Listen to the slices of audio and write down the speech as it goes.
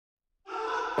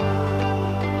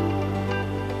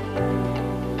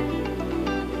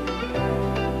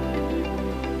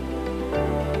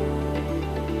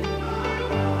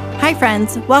Hi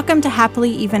friends, welcome to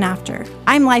Happily Even After.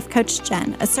 I'm Life Coach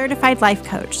Jen, a certified life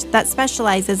coach that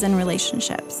specializes in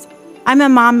relationships. I'm a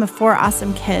mom of 4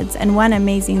 awesome kids and 1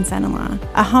 amazing son-in-law,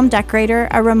 a home decorator,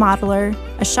 a remodeler,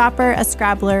 a shopper, a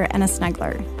scrabbler, and a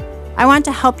snuggler. I want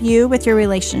to help you with your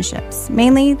relationships,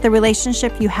 mainly the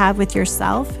relationship you have with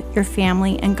yourself, your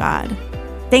family, and God.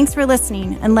 Thanks for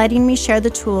listening and letting me share the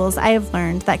tools I have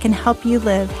learned that can help you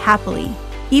live happily,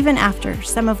 even after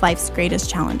some of life's greatest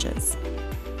challenges.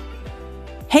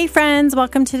 Hey friends,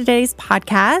 welcome to today's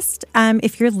podcast.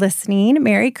 If you're listening,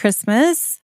 Merry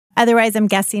Christmas. Otherwise, I'm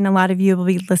guessing a lot of you will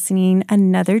be listening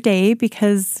another day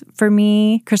because for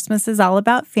me, Christmas is all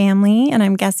about family, and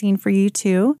I'm guessing for you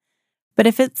too. But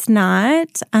if it's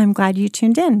not, I'm glad you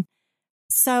tuned in.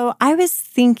 So I was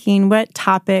thinking, what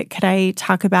topic could I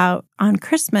talk about on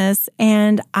Christmas?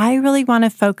 And I really want to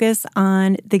focus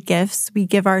on the gifts we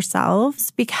give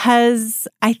ourselves because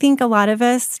I think a lot of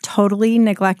us totally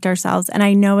neglect ourselves. And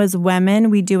I know as women,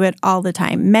 we do it all the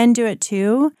time. Men do it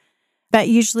too. But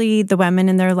usually the women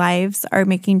in their lives are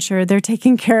making sure they're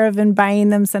taken care of and buying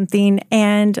them something.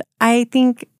 And I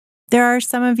think there are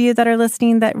some of you that are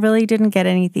listening that really didn't get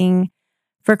anything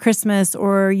for Christmas,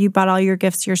 or you bought all your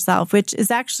gifts yourself, which is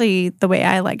actually the way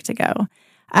I like to go.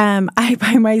 I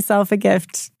buy myself a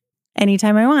gift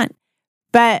anytime I want.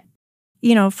 But,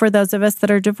 for those of us that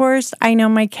are divorced, I know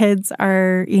my kids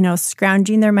are,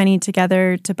 scrounging their money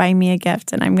together to buy me a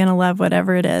gift, and I'm going to love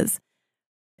whatever it is.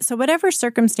 So whatever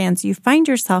circumstance you find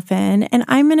yourself in, and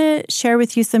I'm going to share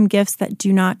with you some gifts that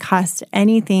do not cost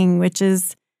anything, which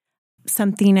is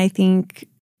something I think,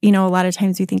 a lot of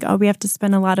times we think, we have to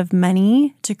spend a lot of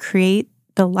money to create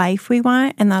the life we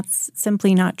want, and that's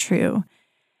simply not true.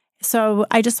 So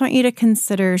I just want you to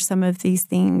consider some of these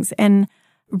things and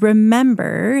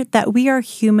remember that we are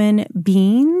human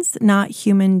beings, not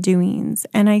human doings.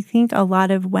 And I think a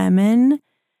lot of women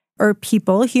or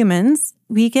people, humans,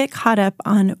 we get caught up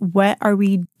on what are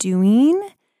we doing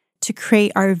to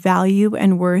create our value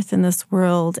and worth in this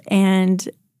world. And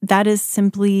that is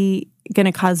simply going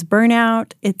to cause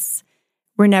burnout.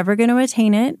 We're never going to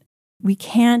attain it. We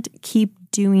can't keep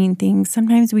doing things.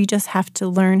 Sometimes we just have to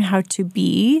learn how to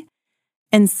be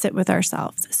and sit with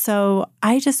ourselves. So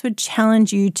I just would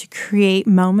challenge you to create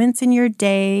moments in your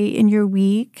day, in your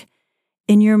week,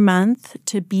 in your month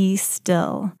to be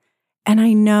still. And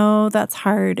I know that's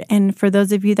hard. And for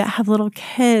those of you that have little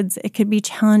kids, it could be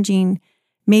challenging.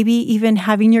 Maybe even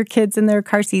having your kids in their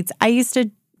car seats. I used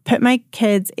to put my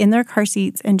kids in their car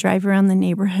seats and drive around the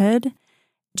neighborhood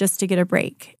just to get a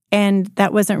break. And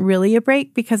that wasn't really a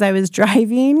break because I was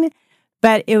driving,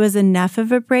 but it was enough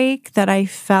of a break that I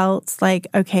felt like,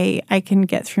 okay, I can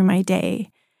get through my day.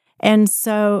 And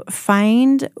so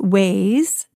find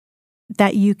ways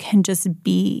that you can just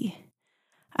be.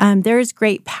 There is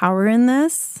great power in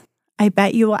this. I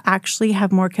bet you will actually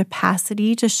have more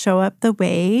capacity to show up the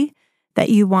way that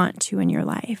you want to in your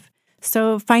life.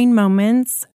 So find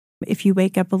moments. If you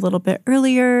wake up a little bit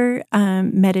earlier,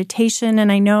 meditation,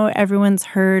 and I know everyone's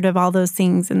heard of all those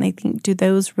things and they think, do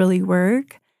those really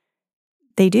work?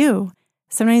 They do.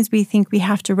 Sometimes we think we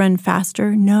have to run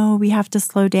faster. No, we have to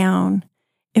slow down.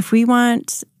 If we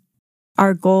want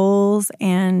our goals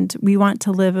and we want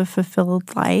to live a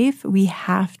fulfilled life, we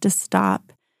have to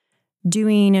stop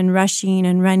doing and rushing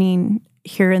and running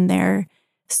here and there.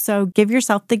 So give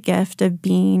yourself the gift of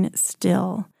being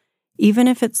still. Even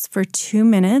if it's for 2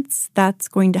 minutes, that's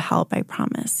going to help, I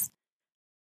promise.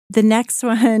 The next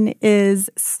one is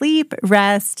sleep,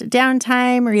 rest,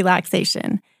 downtime,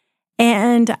 relaxation.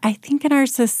 And I think in our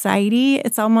society,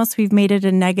 it's almost we've made it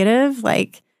a negative,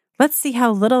 like, let's see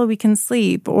how little we can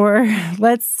sleep, or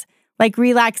let's like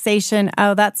relaxation.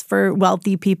 Oh, that's for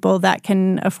wealthy people that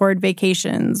can afford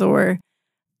vacations, or,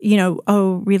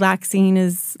 relaxing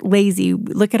is lazy.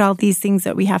 Look at all these things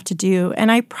that we have to do.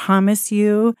 And I promise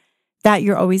you, that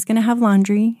you're always going to have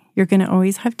laundry, you're going to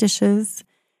always have dishes,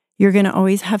 you're going to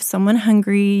always have someone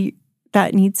hungry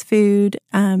that needs food.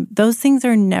 Those things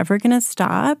are never going to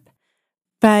stop,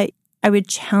 but I would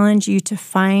challenge you to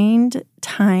find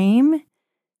time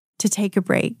to take a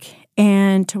break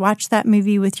and to watch that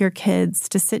movie with your kids,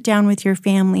 to sit down with your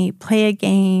family, play a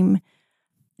game,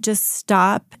 just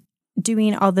stop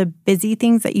doing all the busy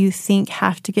things that you think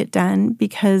have to get done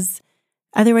because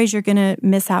otherwise you're going to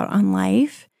miss out on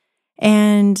life.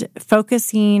 And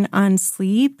focusing on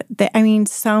sleep,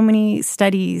 so many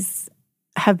studies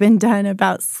have been done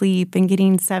about sleep and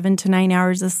getting 7 to 9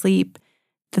 hours of sleep.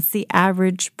 That's the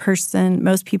average person.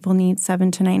 Most people need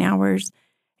 7 to 9 hours.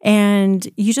 And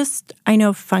you just,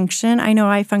 function. I know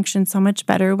I function so much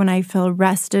better when I feel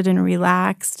rested and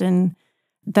relaxed and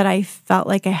that I felt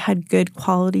like I had good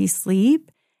quality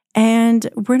sleep. And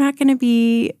we're not going to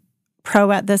be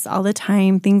pro at this all the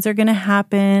time. Things are going to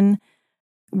happen.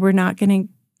 We're not going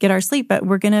to get our sleep, but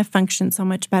we're going to function so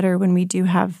much better when we do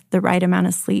have the right amount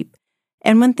of sleep.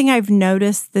 And one thing I've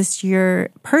noticed this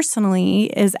year personally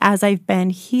is as I've been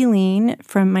healing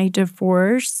from my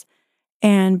divorce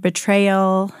and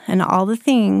betrayal and all the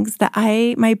things that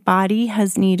my body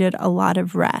has needed a lot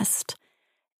of rest.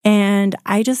 And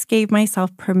I just gave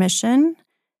myself permission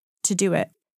to do it.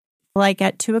 Like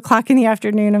at 2:00 in the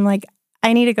afternoon, I'm like,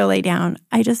 I need to go lay down.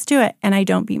 I just do it. And I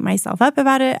don't beat myself up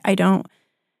about it. I don't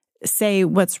say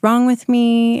what's wrong with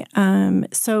me.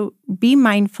 So be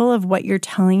mindful of what you're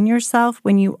telling yourself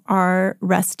when you are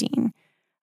resting.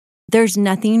 There's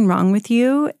nothing wrong with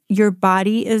you. Your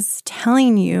body is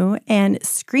telling you and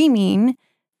screaming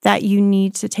that you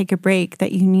need to take a break,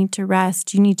 that you need to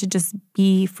rest, you need to just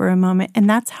be for a moment. And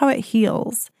that's how it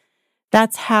heals.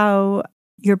 That's how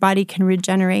your body can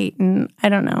regenerate. And I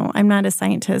don't know, I'm not a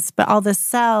scientist, but all the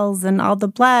cells and all the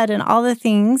blood and all the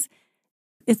things,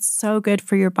 it's so good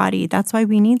for your body. That's why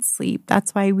we need sleep.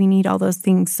 That's why we need all those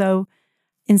things. So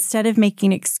instead of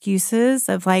making excuses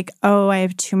of like, oh, I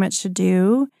have too much to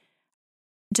do,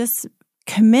 just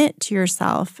commit to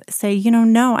yourself. Say,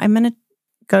 no, I'm going to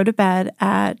go to bed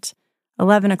at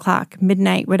 11 o'clock,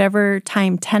 midnight, whatever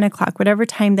time, 10 o'clock, whatever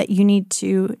time that you need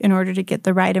to in order to get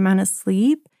the right amount of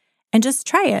sleep. And just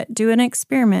try it. Do an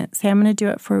experiment. Say, I'm going to do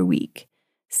it for a week.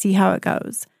 See how it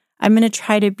goes. I'm going to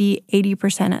try to be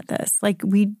 80% at this. Like,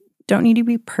 we don't need to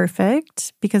be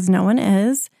perfect because no one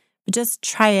is, but just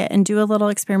try it and do a little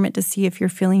experiment to see if you're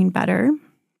feeling better.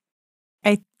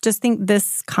 I just think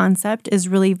this concept is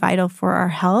really vital for our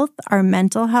health, our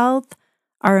mental health,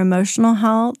 our emotional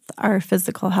health, our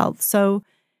physical health. So,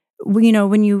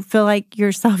 when you feel like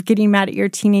yourself getting mad at your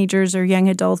teenagers or young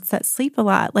adults that sleep a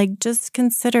lot, like just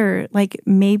consider like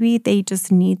maybe they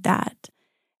just need that.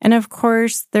 And of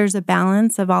course, there's a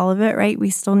balance of all of it, right?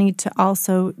 We still need to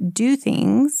also do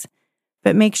things,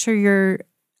 but make sure you're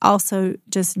also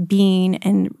just being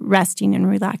and resting and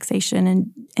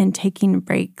relaxation and taking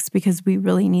breaks because we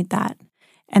really need that.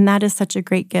 And that is such a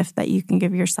great gift that you can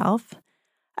give yourself.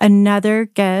 Another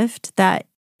gift that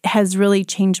has really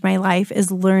changed my life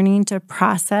is learning to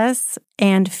process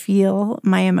and feel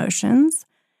my emotions.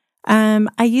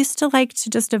 I used to like to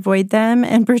just avoid them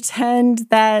and pretend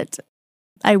that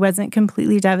I wasn't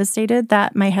completely devastated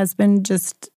that my husband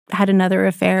just had another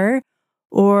affair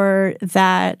or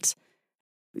that,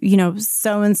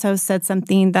 so-and-so said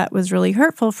something that was really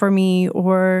hurtful for me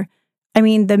or,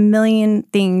 the million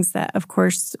things that, of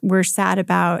course, we're sad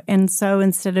about. And so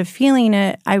instead of feeling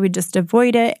it, I would just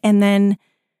avoid it. And then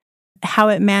how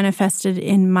it manifested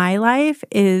in my life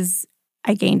is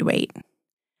I gained weight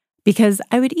because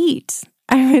I would eat.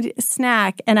 I would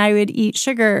snack and I would eat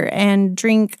sugar and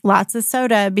drink lots of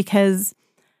soda because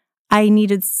I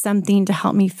needed something to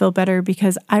help me feel better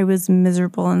because I was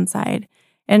miserable inside.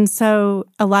 And so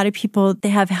a lot of people, they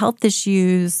have health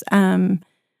issues.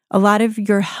 A lot of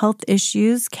your health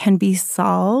issues can be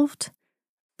solved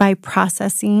by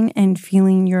processing and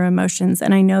feeling your emotions.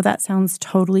 And I know that sounds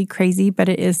totally crazy, but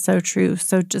it is so true.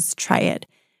 So just try it.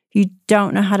 If you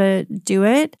don't know how to do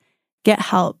it, get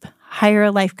help. Hire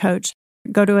a life coach.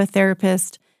 Go to a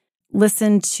therapist.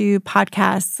 Listen to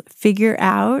podcasts. Figure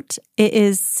out it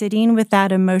is sitting with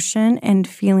that emotion and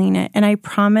feeling it. And I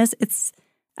promise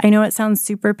I know it sounds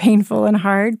super painful and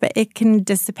hard, but it can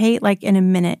dissipate like in a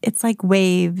minute. It's like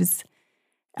waves.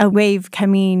 A wave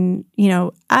coming,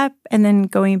 up and then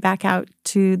going back out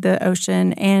to the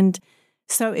ocean. And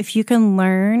so if you can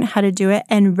learn how to do it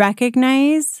and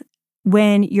recognize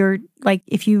when you're like,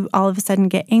 if you all of a sudden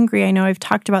get angry, I know I've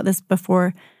talked about this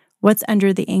before, what's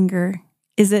under the anger?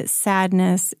 Is it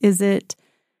sadness? Is it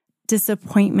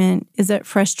disappointment? Is it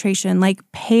frustration? Like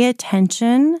pay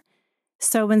attention.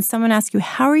 So when someone asks you,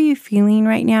 how are you feeling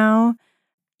right now?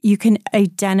 You can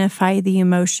identify the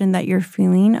emotion that you're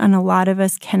feeling, and a lot of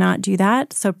us cannot do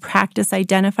that. So practice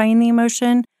identifying the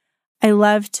emotion. I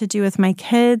love to do with my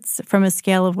kids from a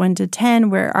scale of 1 to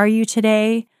 10, where are you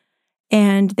today?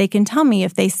 And they can tell me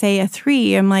if they say a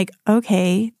 3, I'm like,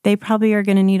 okay, they probably are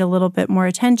going to need a little bit more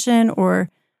attention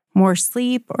or more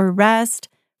sleep or rest.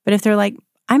 But if they're like,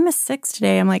 I'm a 6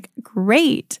 today, I'm like,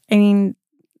 great.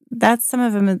 That's some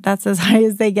of them, that's as high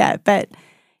as they get. But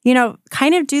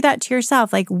kind of do that to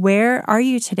yourself. Like, where are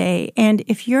you today? And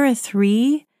if you're a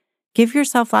 3, give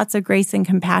yourself lots of grace and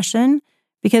compassion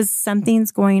because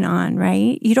something's going on,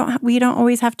 right? We don't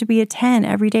always have to be a 10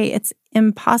 every day. It's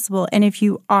impossible. And if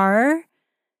you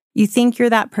think you're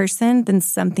that person, then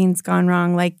something's gone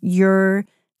wrong. Like you're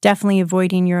definitely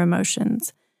avoiding your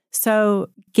emotions. So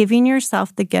giving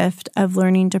yourself the gift of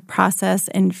learning to process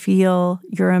and feel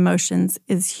your emotions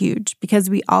is huge because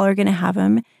we all are going to have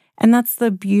them. And that's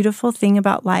the beautiful thing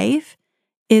about life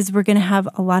is we're going to have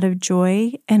a lot of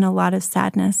joy and a lot of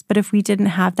sadness. But if we didn't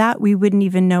have that, we wouldn't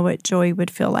even know what joy would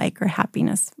feel like or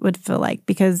happiness would feel like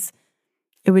because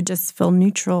it would just feel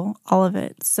neutral, all of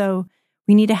it. So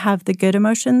we need to have the good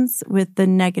emotions with the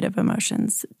negative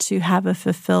emotions to have a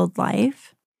fulfilled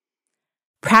life.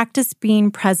 Practice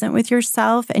being present with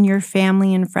yourself and your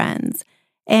family and friends.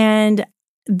 And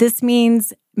this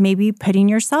means maybe putting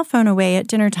your cell phone away at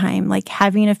dinner time, like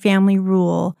having a family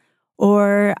rule.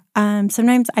 Or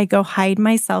sometimes I go hide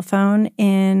my cell phone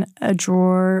in a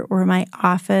drawer or my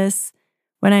office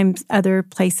when I'm other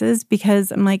places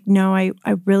because I'm like, no, I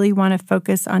really want to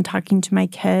focus on talking to my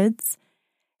kids.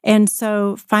 And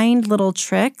so find little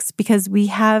tricks because we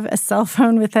have a cell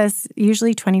phone with us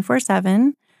usually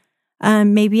 24/7.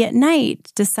 Maybe at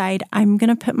night, decide I'm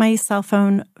going to put my cell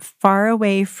phone far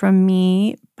away from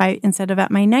me instead of at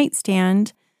my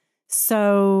nightstand.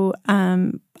 So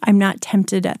I'm not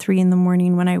tempted at 3 a.m.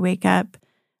 when I wake up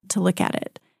to look at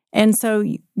it. And so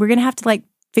we're going to have to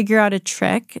figure out a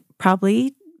trick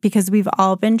probably because we've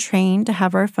all been trained to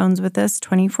have our phones with us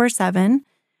 24/7,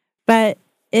 but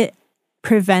it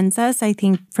prevents us, I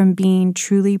think, from being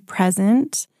truly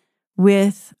present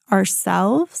with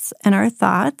ourselves and our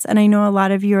thoughts. And I know a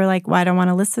lot of you are like, well, I don't want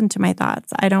to listen to my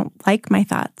thoughts. I don't like my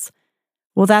thoughts.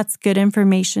 Well, that's good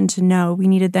information to know. We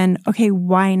need to then, okay,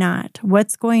 why not?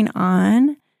 What's going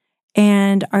on?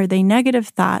 And are they negative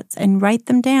thoughts? And write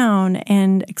them down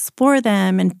and explore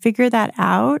them and figure that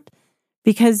out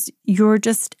because you're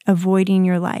just avoiding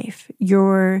your life.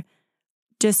 You're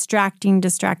distracting.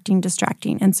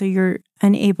 And so you're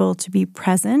unable to be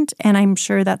present. And I'm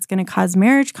sure that's going to cause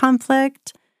marriage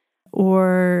conflict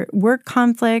or work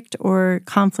conflict or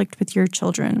conflict with your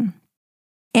children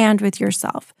and with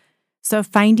yourself. So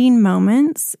finding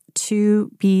moments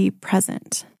to be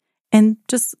present and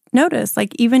just notice,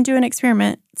 even do an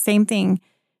experiment, same thing.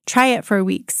 Try it for a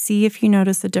week. See if you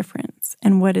notice a difference.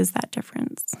 And what is that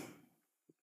difference?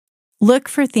 Look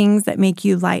for things that make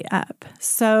you light up.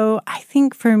 So I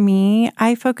think for me,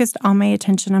 I focused all my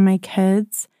attention on my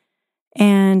kids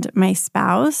and my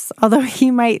spouse, although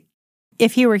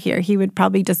if he were here, he would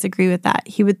probably disagree with that.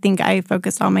 He would think I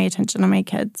focused all my attention on my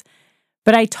kids.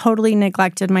 But I totally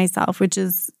neglected myself, which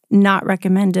is not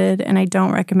recommended and I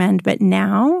don't recommend. But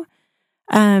now,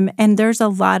 and there's a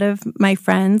lot of my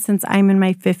friends, since I'm in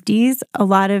my 50s, a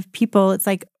lot of people, it's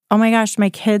like, oh my gosh, my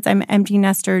kids, I'm an empty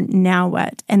nester, now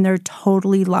what? And they're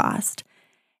totally lost.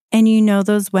 And you know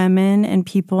those women and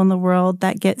people in the world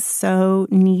that get so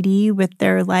needy with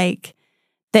their the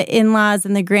in-laws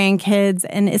and the grandkids.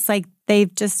 And it's like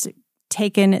they've just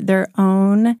taken their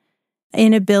own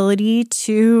inability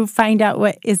to find out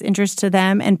what is interest to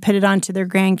them and put it onto their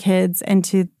grandkids and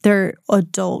to their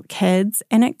adult kids.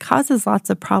 And it causes lots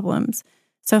of problems.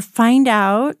 So find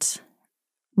out,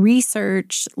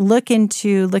 research, look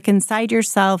inside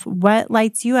yourself. What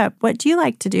lights you up? What do you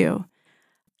like to do?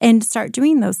 And start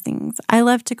doing those things. I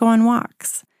love to go on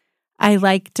walks. I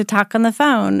like to talk on the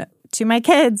phone to my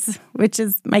kids, which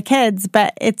is my kids,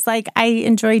 but it's like I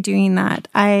enjoy doing that.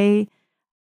 I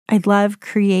love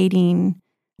creating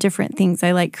different things.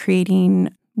 I like creating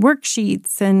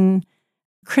worksheets and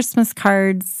Christmas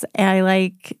cards. I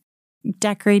like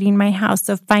decorating my house.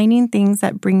 So finding things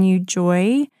that bring you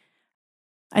joy.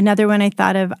 Another one I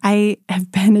thought of, I have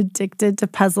been addicted to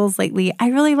puzzles lately. I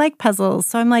really like puzzles.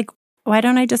 So I'm like, why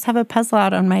don't I just have a puzzle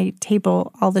out on my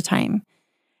table all the time?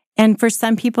 And for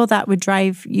some people, that would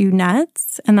drive you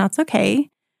nuts, and that's okay.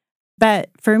 But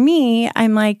for me,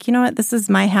 I'm like, you know what? This is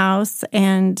my house,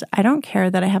 and I don't care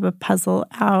that I have a puzzle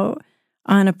out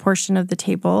on a portion of the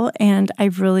table. And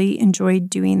I've really enjoyed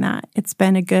doing that. It's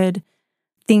been a good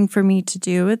thing for me to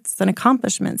do. It's an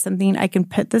accomplishment, something I can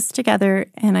put this together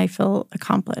and I feel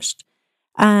accomplished.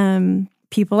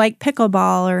 People like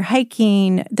pickleball or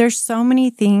hiking. There's so many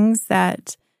things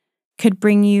that could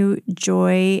bring you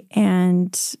joy,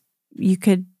 and you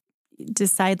could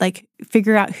decide,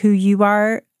 figure out who you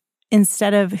are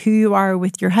instead of who you are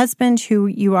with your husband, who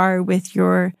you are with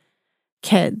your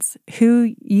kids,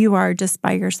 who you are just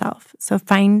by yourself. So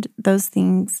find those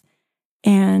things.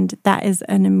 And that is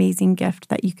an amazing gift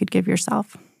that you could give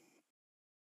yourself.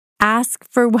 Ask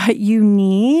for what you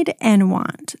need and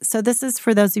want. So this is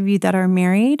for those of you that are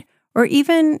married, or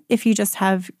even if you just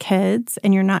have kids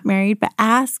and you're not married, but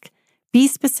ask, be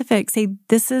specific. Say,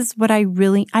 this is what I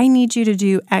need you to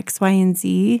do X, Y, and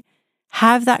Z.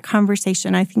 Have that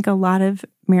conversation. I think a lot of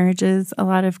marriages, a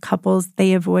lot of couples,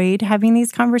 they avoid having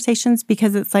these conversations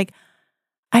because it's like,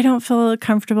 I don't feel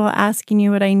comfortable asking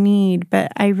you what I need,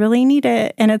 but I really need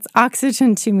it. And it's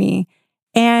oxygen to me.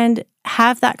 And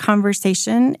have that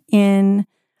conversation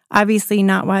obviously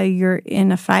not while you're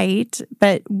in a fight,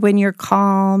 but when you're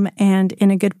calm and in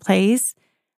a good place.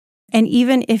 And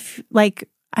even if,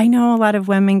 I know a lot of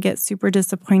women get super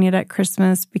disappointed at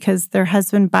Christmas because their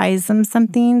husband buys them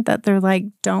something that they're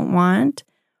don't want,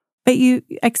 but you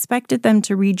expected them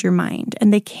to read your mind,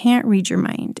 and they can't read your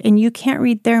mind, and you can't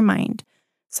read their mind.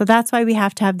 So that's why we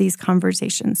have to have these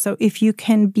conversations. So if you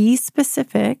can be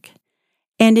specific,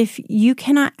 and if you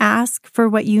cannot ask for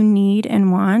what you need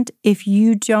and want, if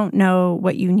you don't know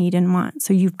what you need and want,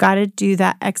 so you've got to do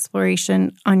that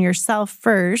exploration on yourself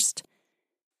first,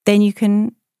 then you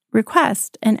can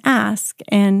request and ask.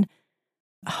 And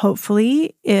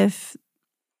hopefully, if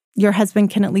your husband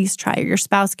can at least try, or your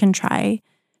spouse can try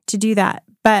to do that.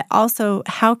 But also,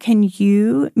 how can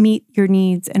you meet your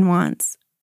needs and wants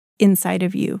inside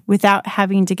of you without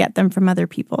having to get them from other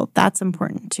people? That's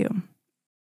important too.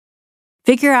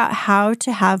 Figure out how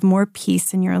to have more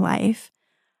peace in your life.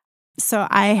 So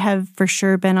I have for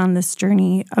sure been on this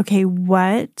journey. Okay,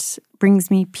 what brings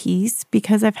me peace?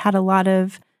 Because I've had not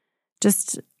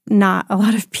a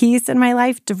lot of peace in my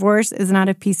life. Divorce is not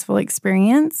a peaceful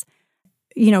experience.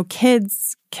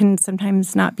 Kids can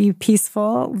sometimes not be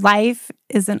peaceful. Life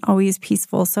isn't always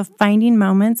peaceful. So finding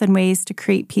moments and ways to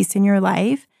create peace in your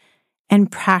life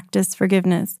and practice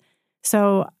forgiveness.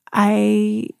 So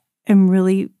I am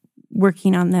really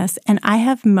working on this. And I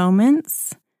have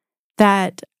moments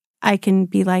that I can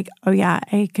be oh yeah,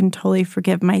 I can totally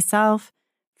forgive myself,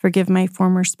 forgive my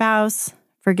former spouse,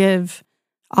 forgive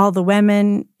all the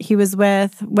women he was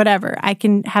with, whatever. I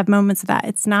can have moments of that.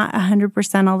 It's not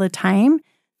 100% all the time,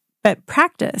 but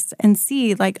practice and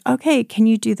see okay, can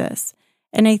you do this?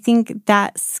 And I think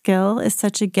that skill is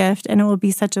such a gift, and it will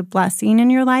be such a blessing in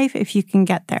your life if you can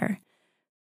get there.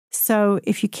 So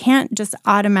if you can't just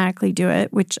automatically do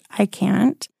it, which I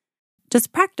can't,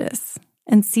 just practice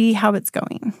and see how it's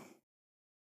going.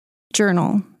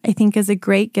 Journal, I think, is a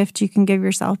great gift you can give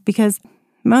yourself, because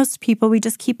most people, we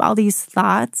just keep all these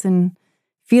thoughts and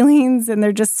feelings, and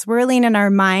they're just swirling in our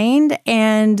mind,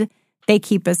 and they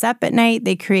keep us up at night.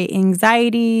 They create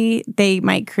anxiety. They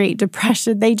might create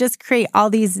depression. They just create all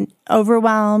these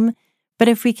overwhelm. But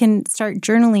if we can start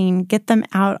journaling, get them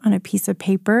out on a piece of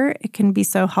paper, it can be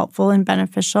so helpful and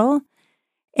beneficial.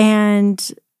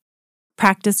 And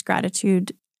practice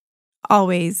gratitude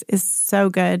always is so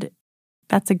good.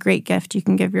 That's a great gift you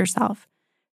can give yourself.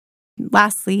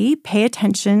 Lastly, pay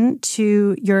attention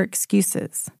to your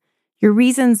excuses, your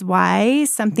reasons why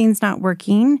something's not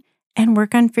working, and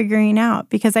work on figuring out.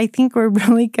 Because I think we're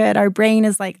really good. Our brain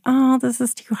is oh, this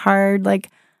is too hard.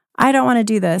 I don't want to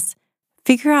do this.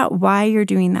 Figure out why you're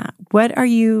doing that. What are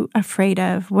you afraid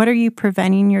of? What are you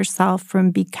preventing yourself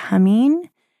from becoming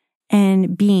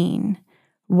and being?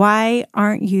 Why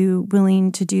aren't you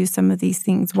willing to do some of these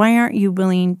things? Why aren't you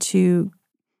willing to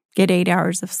get 8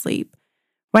 hours of sleep?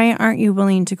 Why aren't you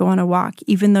willing to go on a walk,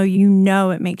 even though you know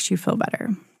it makes you feel better?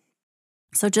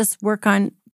 So just work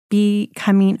on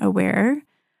becoming aware.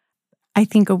 I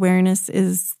think awareness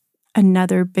is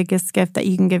another biggest gift that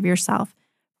you can give yourself.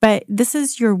 But this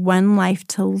is your one life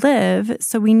to live,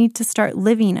 so we need to start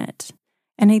living it.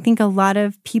 And I think a lot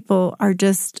of people are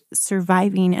just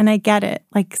surviving, and I get it.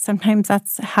 Sometimes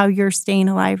that's how you're staying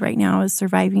alive right now, is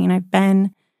surviving. I've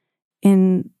been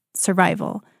in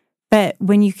survival. But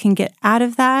when you can get out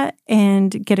of that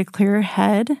and get a clearer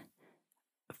head,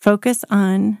 focus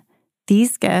on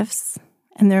these gifts,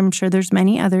 and I'm sure there's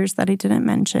many others that I didn't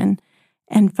mention,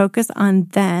 and focus on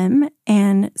them,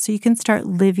 and so you can start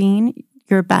living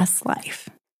your best life.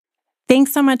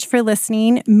 Thanks so much for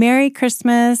listening. Merry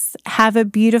Christmas. Have a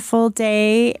beautiful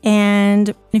day.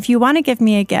 And if you want to give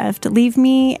me a gift, leave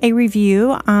me a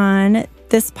review on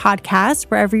this podcast,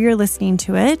 wherever you're listening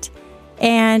to it,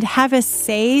 and have a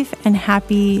safe and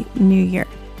happy New Year.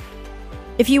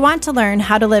 If you want to learn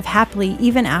how to live happily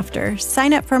even after,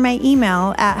 sign up for my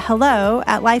email at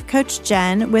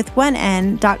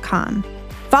hello@lifecoachjen.com.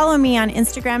 Follow me on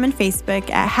Instagram and Facebook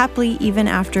at Happily Even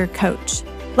After Coach.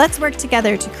 Let's work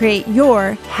together to create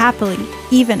your happily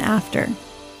even after.